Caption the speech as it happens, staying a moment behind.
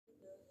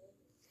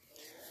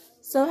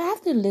So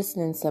after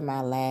listening to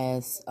my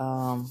last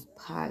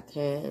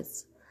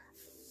podcast,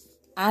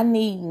 I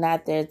need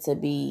not there to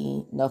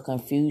be no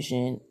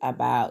confusion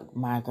about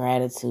my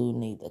gratitude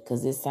neither,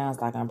 because it sounds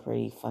like I'm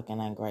pretty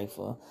fucking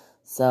ungrateful.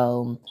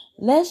 So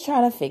let's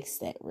try to fix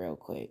that real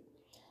quick.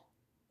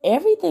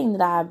 Everything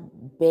that I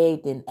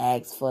begged and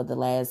asked for the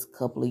last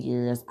couple of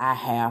years, I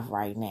have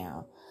right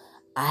now.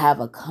 I have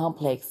a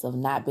complex of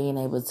not being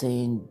able to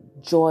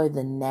enjoy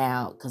the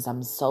now because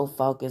I'm so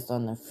focused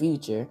on the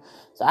future.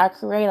 So I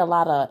create a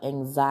lot of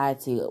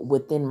anxiety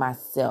within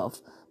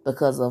myself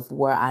because of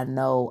where I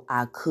know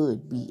I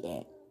could be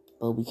at.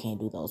 But we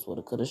can't do those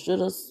woulda, coulda,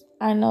 shouldas.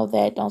 I know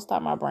that. Don't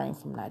stop my brain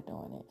from not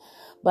doing it.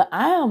 But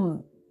I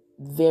am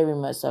very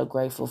much so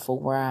grateful for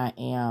where I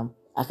am.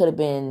 I could have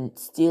been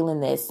still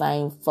in that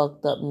same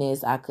fucked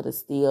upness. I could have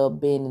still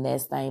been in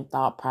that same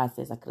thought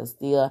process. I could have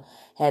still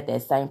had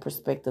that same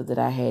perspective that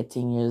I had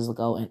 10 years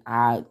ago, and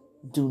I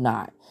do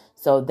not.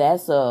 So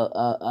that's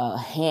a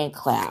hand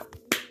clap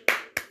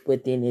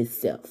within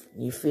itself.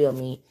 You feel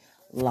me?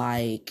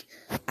 Like,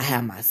 I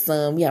have my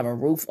son. We have a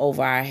roof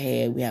over our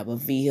head. We have a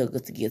vehicle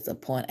to get to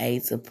point A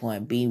to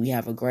point B. We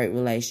have a great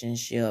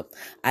relationship.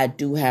 I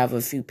do have a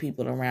few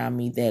people around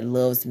me that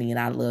loves me, and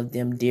I love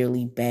them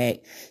dearly back.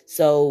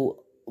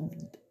 So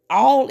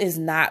all is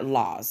not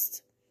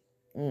lost,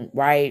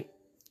 right?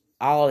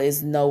 All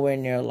is nowhere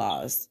near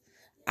lost.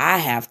 I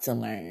have to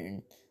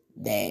learn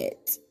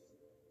that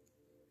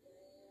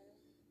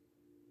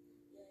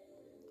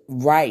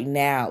right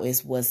now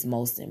is what's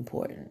most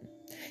important.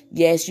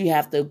 Yes, you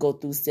have to go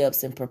through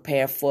steps and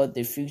prepare for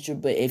the future,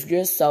 but if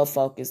you're so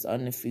focused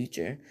on the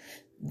future,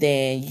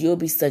 then you'll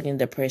be stuck in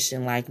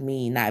depression like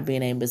me, not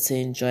being able to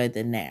enjoy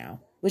the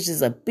now, which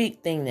is a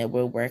big thing that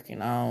we're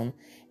working on,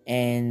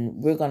 and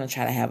we're going to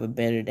try to have a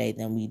better day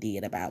than we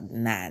did about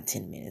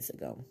 9-10 minutes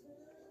ago.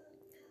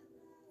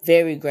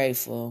 Very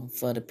grateful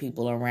for the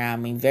people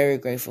around me, very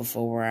grateful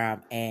for where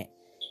I'm at,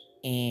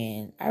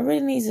 and I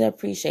really need to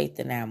appreciate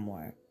the now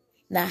more.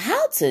 Now,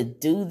 how to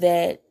do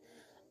that,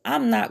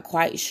 I'm not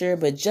quite sure,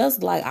 but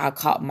just like I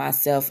caught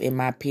myself in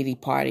my pity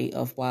party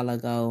a while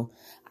ago,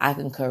 I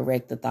can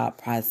correct the thought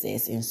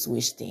process and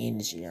switch the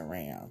energy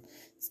around.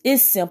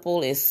 It's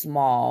simple, it's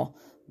small,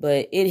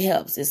 but it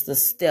helps. It's the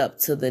step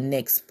to the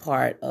next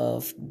part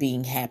of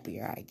being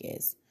happier, I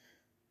guess.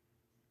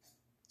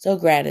 So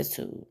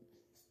gratitude,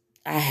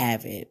 I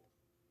have it.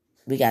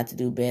 We got to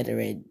do better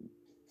at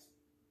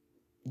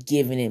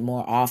giving it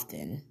more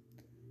often,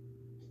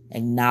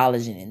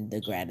 acknowledging the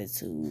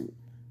gratitude.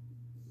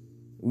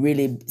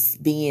 Really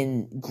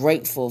being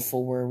grateful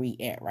for where we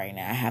at right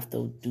now. I have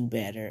to do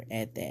better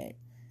at that.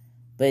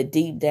 But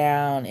deep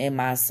down in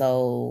my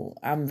soul,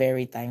 I'm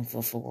very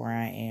thankful for where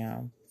I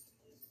am.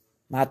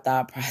 My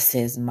thought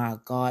process, my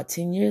God,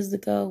 10 years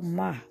ago,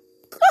 my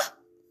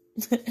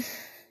God.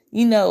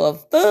 A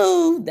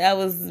fool. That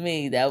was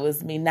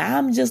me. Now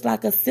I'm just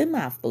like a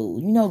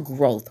semi-fool.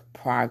 Growth,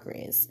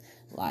 progress.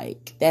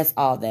 Like, that's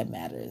all that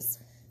matters.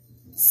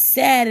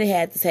 Sad it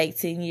had to take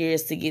 10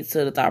 years to get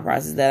to the thought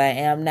process that I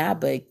am now,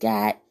 but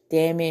God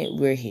damn it,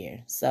 we're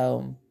here.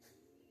 So,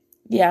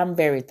 yeah, I'm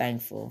very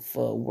thankful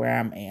for where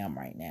I am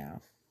right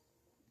now.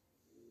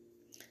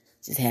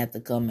 Just had to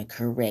come and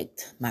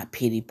correct my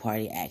pity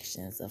party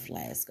actions of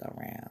last go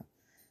round.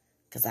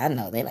 Because I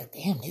know they like,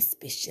 damn, this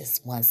bitch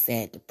just one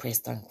sad,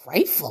 depressed,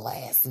 ungrateful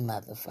ass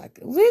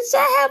motherfucker. Which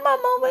I have my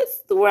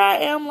moments where I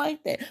am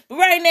like that. But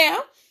right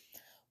now,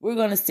 we're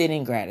going to sit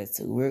in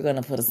gratitude. We're going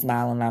to put a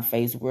smile on our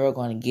face. We're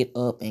going to get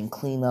up and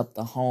clean up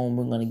the home.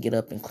 We're going to get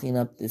up and clean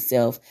up the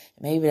self.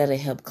 Maybe that'll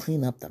help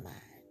clean up the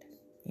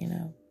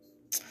mind,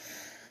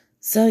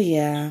 So,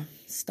 yeah,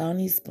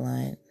 Stoney's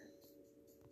blunt.